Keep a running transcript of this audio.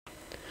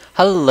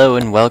Hello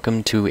and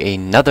welcome to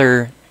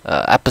another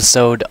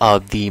episode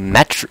of the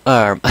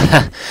of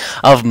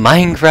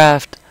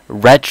Minecraft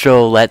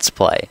Retro Let's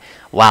Play.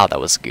 Wow,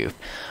 that was a goof.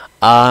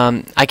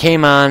 I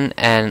came on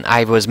and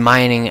I was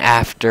mining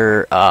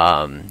after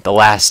the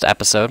last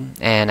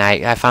episode, and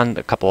I found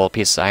a couple of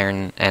pieces of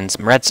iron and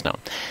some redstone.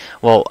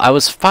 Well, I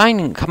was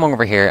coming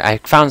over here, I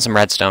found some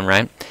redstone,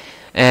 right?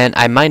 And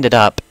I mined it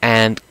up,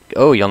 and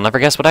oh, you'll never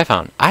guess what I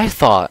found. I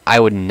thought I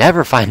would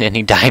never find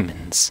any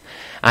diamonds.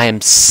 I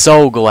am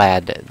so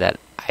glad that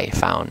I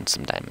found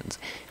some diamonds,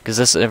 because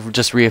this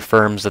just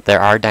reaffirms that there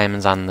are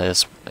diamonds on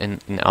this in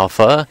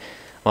alpha.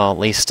 Well, at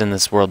least in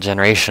this world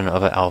generation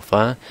of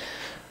alpha.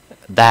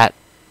 That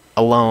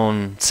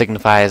alone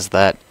signifies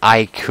that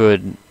I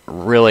could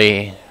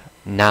really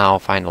now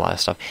find a lot of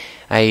stuff.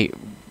 I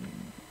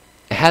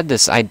had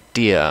this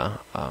idea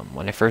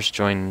when I first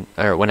joined,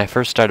 or when I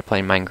first started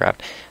playing Minecraft.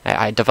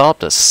 I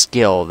developed a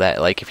skill that,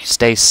 like, if you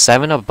stay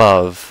 7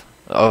 above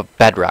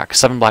bedrock,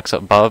 7 blocks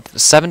above,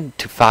 7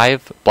 to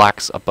 5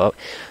 blocks above.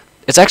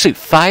 It's actually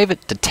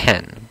 5 to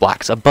 10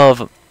 blocks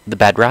above the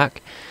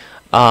bedrock,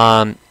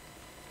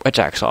 which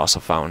I actually also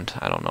found.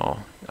 I don't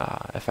know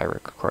if I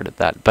recorded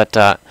that, but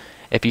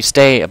if you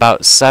stay about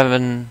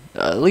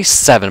at least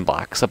 7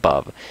 blocks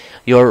above,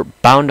 you're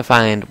bound to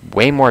find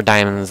way more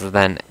diamonds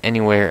than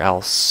anywhere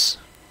else.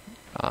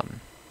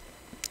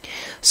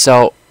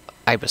 So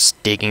I was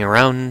digging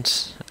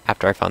around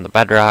after I found the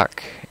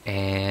bedrock,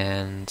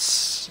 and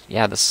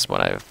yeah, this is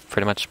what I've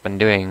pretty much been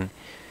doing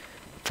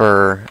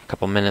for a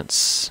couple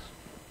minutes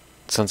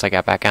since I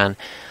got back on.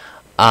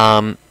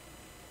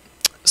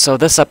 So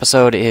this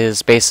episode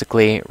is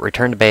basically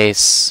return to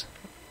base,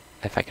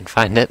 if I can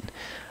find it.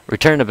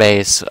 Return to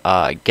base,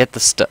 get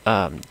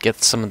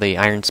some of the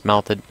iron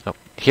smelted. Oh,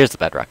 here's the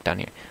bedrock down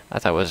here. I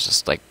thought it was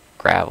just like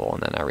gravel,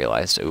 and then I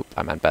realized, oop,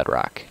 I'm at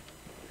bedrock.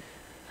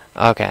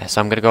 Okay, so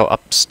I'm gonna go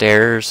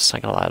upstairs. I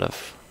got a lot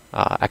of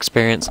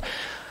experience.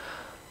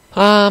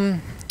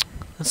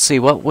 Let's see,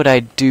 what would I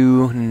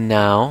do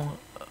now?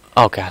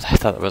 Oh god, I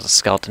thought it was a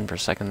skeleton for a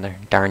second there.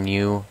 Darn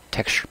you,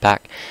 texture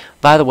pack.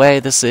 By the way,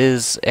 this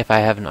is, if I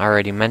haven't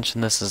already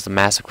mentioned, this is the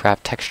Massivecraft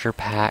texture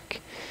pack.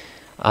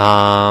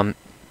 I'm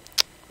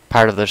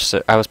part of their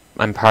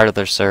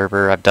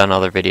server. I've done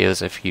other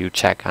videos. If you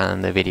check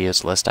on the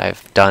videos list,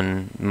 I've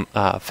done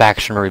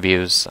faction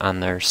reviews on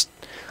their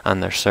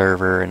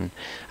server, and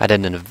I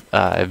did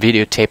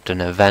videotaped an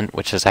event,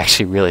 which is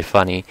actually really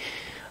funny.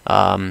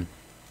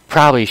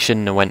 Probably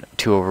shouldn't have went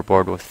too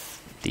overboard with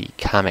the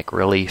comic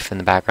relief in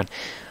the background.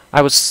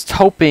 I was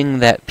hoping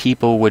that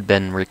people would have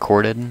been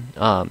recorded,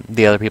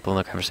 the other people in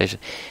the conversation.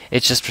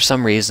 It's just for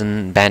some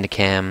reason,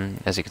 BandiCam,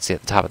 as you can see at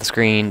the top of the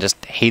screen,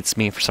 just hates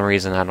me for some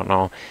reason. I don't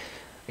know,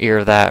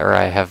 either that or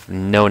I have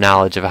no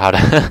knowledge of how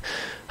to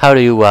how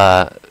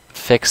to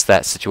fix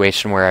that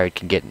situation where I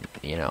can get,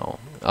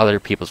 other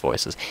people's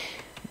voices.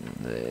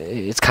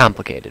 It's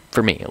complicated,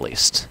 for me at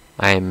least.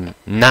 I'm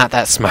not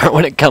that smart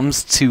when it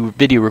comes to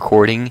video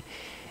recording,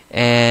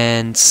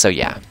 and so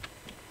yeah.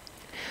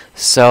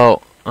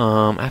 So,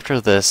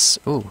 after this,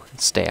 ooh,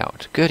 stay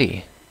out.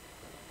 Goody.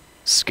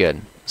 It's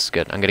good. It's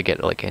good. I'm gonna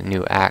get like a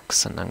new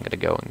axe, and I'm gonna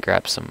go and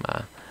grab some.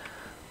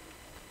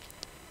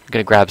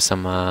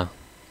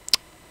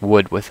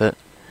 Wood with it.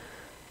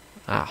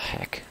 Ah,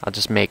 heck. I'll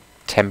just make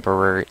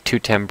two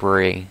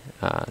temporary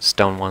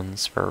stone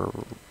ones for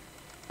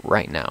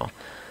right now,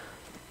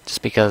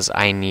 just because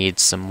I need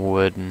some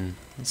wood, and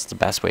it's the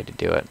best way to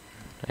do it.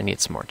 I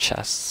need some more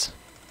chests.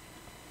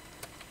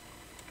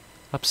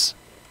 Oops.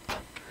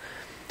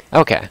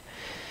 Okay,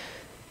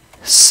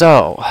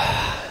 so,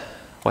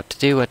 what to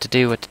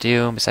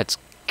do, besides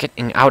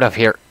getting out of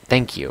here?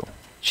 Thank you.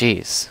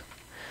 Jeez.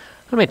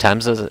 How many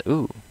times does it?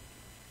 Ooh.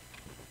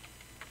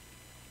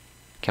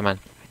 Come on,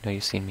 I know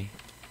you've seen me.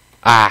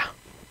 Ah!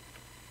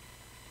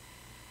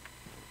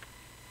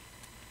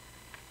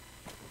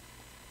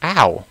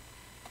 Ow!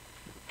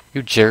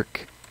 You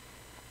jerk.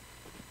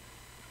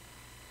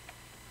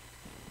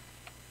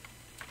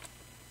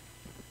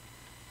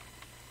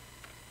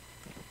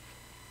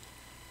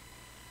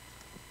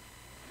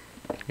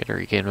 Gotta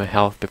regain my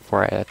health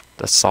before I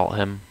assault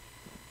him.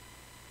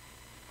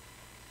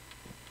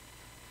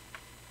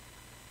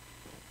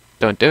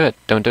 Don't do it.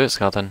 Don't do it,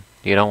 skeleton.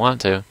 You don't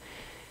want to.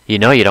 You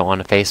know you don't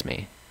want to face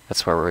me.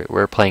 That's why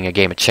we're playing a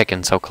game of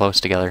chicken so close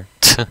together.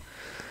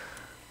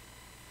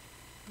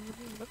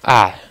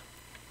 Ah.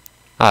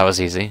 Oh, that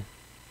was easy.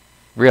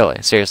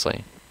 Really?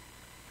 Seriously?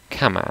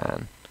 Come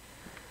on.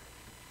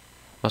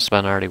 Must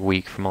have been already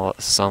weak from all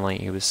that sunlight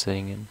he was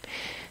sitting in.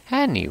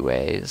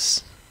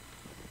 Anyways.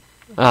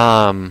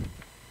 I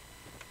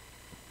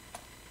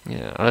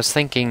was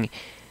thinking,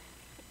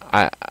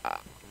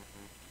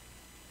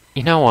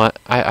 you know what?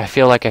 I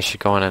feel like I should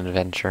go on an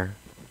adventure.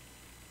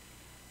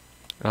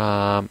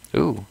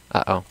 Ooh,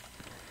 uh-oh.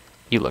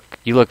 You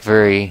look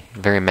very,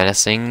 very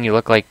menacing. You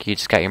look like you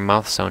just got your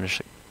mouth sewn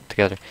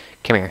together.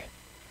 Come here.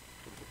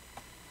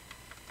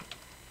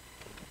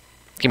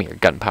 Give me your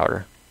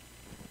gunpowder.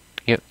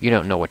 You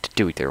don't know what to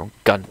do with your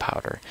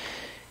gunpowder.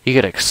 You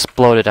could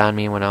explode it on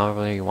me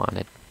whenever you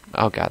wanted.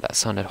 Oh god, that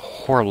sounded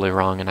horribly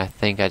wrong, and I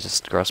think I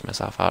just grossed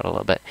myself out a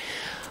little bit.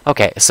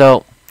 Okay,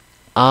 so,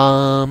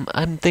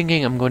 I'm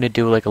thinking I'm going to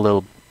do like a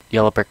little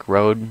yellow brick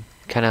road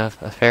kind of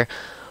affair.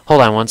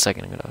 Hold on one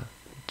second, I'm gonna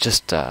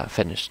just,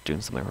 finish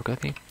doing something real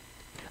quick.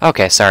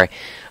 Okay, sorry.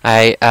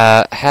 I,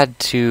 had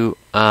to,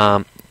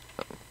 okay,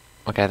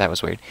 that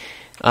was weird.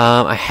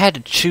 I had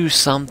to choose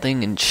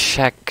something and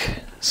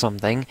check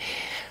something.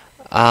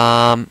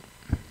 For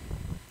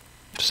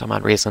some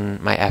odd reason,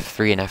 my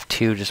F3 and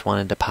F2 just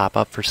wanted to pop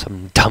up for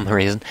some dumb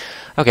reason.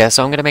 Okay,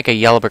 so I'm going to make a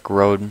yellow brick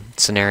road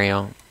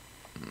scenario.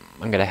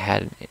 I'm going to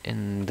head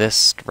in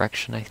this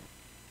direction, I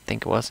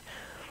think it was.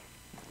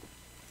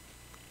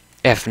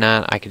 If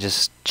not, I could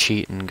just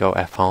cheat and go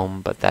F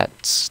home, but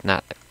that's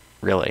not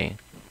really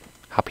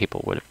how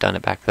people would have done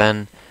it back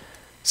then.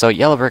 So,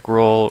 yellow brick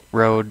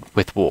road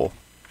with wool.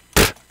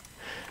 Pfft.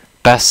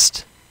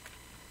 Best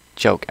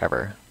joke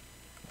ever.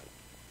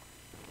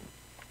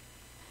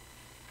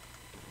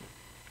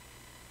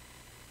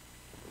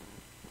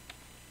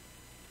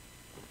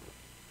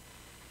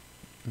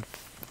 In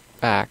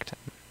fact,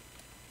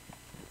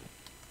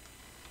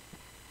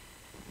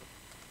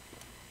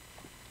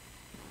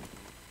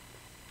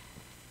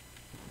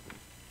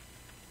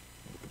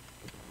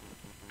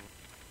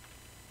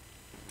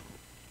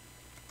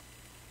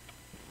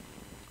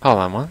 hold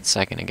on one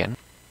second again.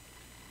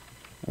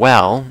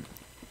 Well,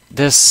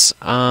 this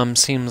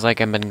seems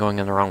like I've been going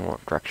in the wrong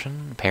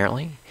direction,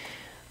 apparently.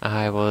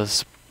 I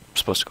was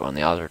supposed to go in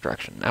the other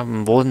direction.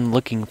 I'm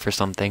looking for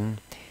something,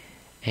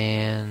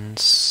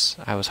 and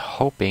I was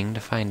hoping to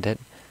find it.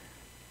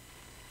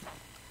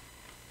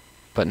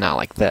 But not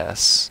like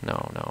this.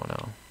 No, no,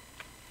 no.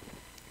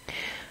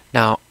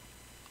 Now,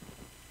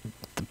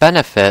 the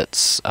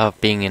benefits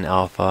of being in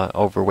alpha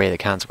outweigh the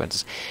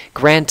consequences.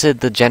 Granted,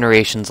 the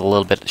generation's a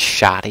little bit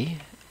shoddy.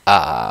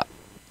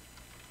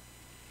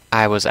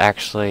 I was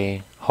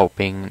actually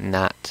hoping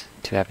not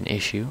to have an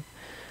issue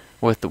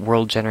with the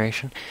world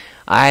generation.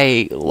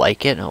 I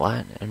like it a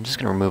lot. I'm just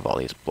gonna remove all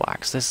these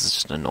blocks. This is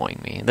just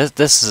annoying me.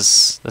 This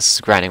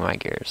is grinding my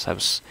gears. I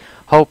was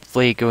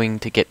hopefully going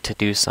to get to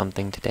do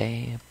something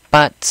today,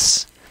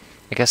 but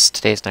I guess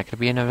today's not gonna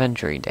be an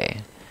adventure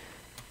day.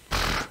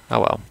 Oh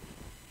well.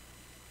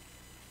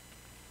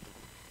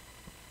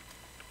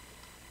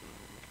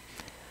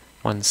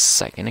 One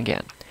second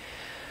again.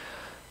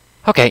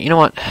 Okay, you know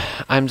what?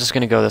 I'm just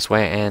gonna go this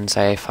way and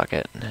say, fuck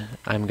it.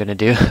 I'm gonna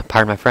do,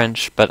 pardon my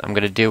French, but I'm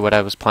gonna do what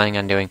I was planning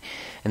on doing.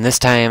 And this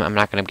time, I'm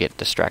not gonna get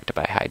distracted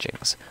by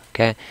hijinks.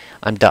 Okay?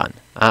 I'm done.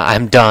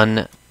 I'm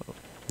done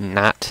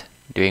not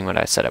doing what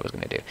I said I was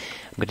gonna do.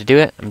 I'm gonna do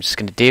it. I'm just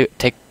gonna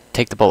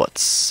take the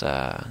bullets,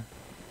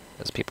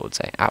 as people would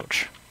say.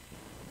 Ouch.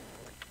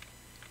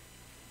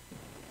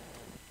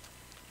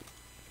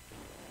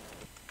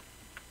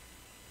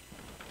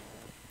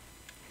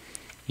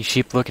 You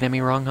sheep looking at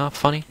me wrong, huh?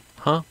 Funny?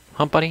 Huh?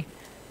 Huh, buddy?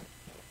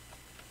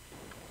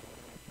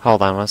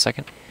 Hold on one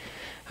second.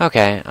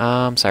 Okay,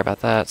 sorry about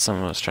that.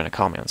 Someone was trying to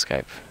call me on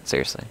Skype.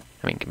 Seriously.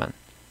 I mean, come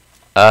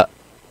on.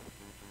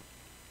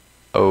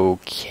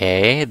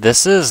 Okay,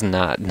 this is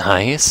not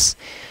nice.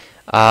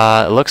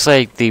 It looks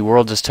like the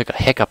world just took a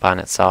hiccup on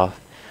itself.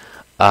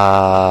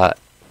 I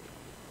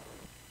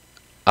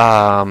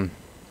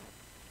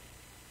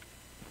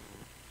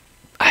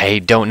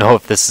don't know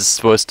if this is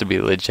supposed to be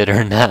legit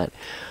or not.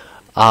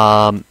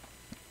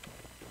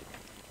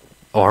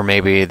 Or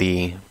maybe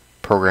the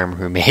programmer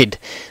who made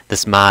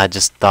this mod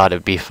just thought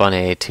it'd be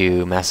funny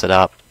to mess it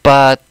up.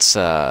 But,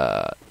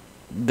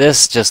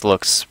 this just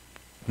looks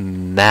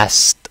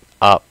messed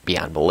up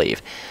beyond belief.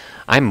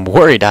 I'm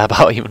worried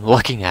about even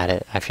looking at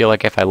it. I feel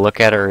like if I look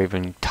at it or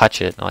even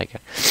touch it, like,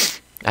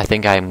 I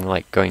think I'm,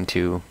 like, going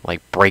to, like,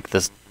 break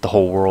the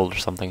whole world or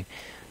something.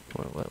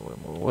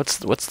 What's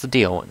the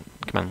deal?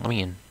 Come on, let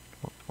me in.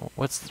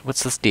 What's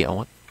this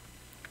deal?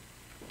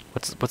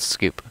 What's the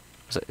scoop?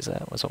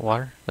 Was it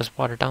water? There's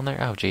water down there?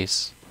 Oh,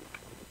 jeez.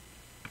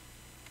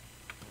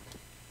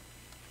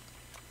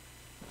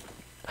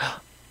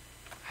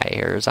 I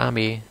hear a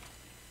zombie.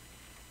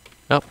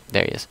 Oh,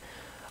 there he is.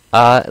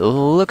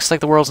 Looks like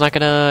the world's not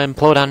gonna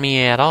implode on me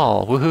at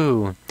all.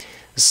 Woohoo!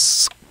 This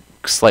is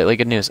slightly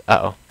good news.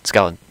 Uh-oh.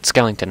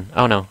 Skeleton.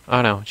 Oh no.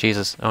 Oh no.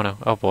 Jesus. Oh no.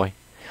 Oh boy.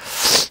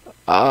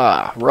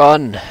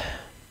 Run!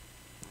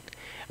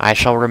 I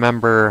shall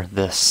remember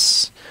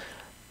this.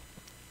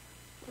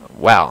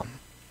 Wow.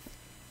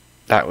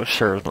 That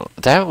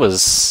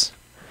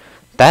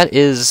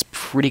is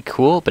pretty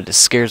cool, but it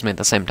scares me at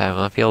the same time.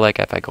 I feel like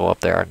if I go up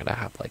there, I'm gonna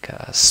have like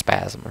a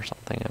spasm or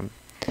something.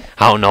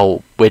 I don't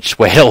know which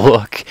way to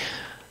look. It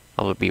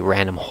would be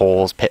random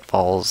holes,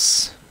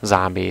 pitfalls,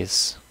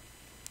 zombies.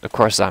 Of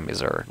course,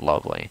 zombies are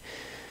lovely.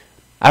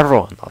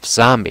 Everyone loves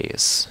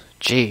zombies.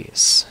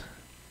 Jeez.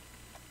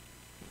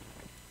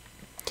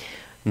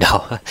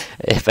 No,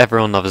 if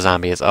everyone loves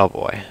zombies, oh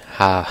boy.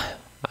 I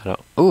don't.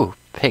 Ooh,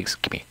 pigs.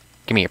 Give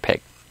me your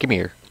pig. Give me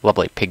your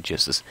lovely pig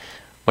juices.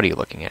 What are you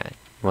looking at?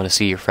 You want to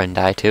see your friend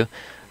die too?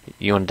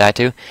 You want to die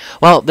too?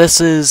 Well, this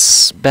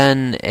has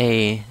been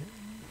a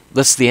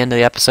this is the end of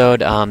the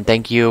episode.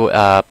 Thank you.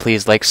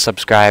 Please like,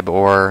 subscribe,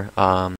 or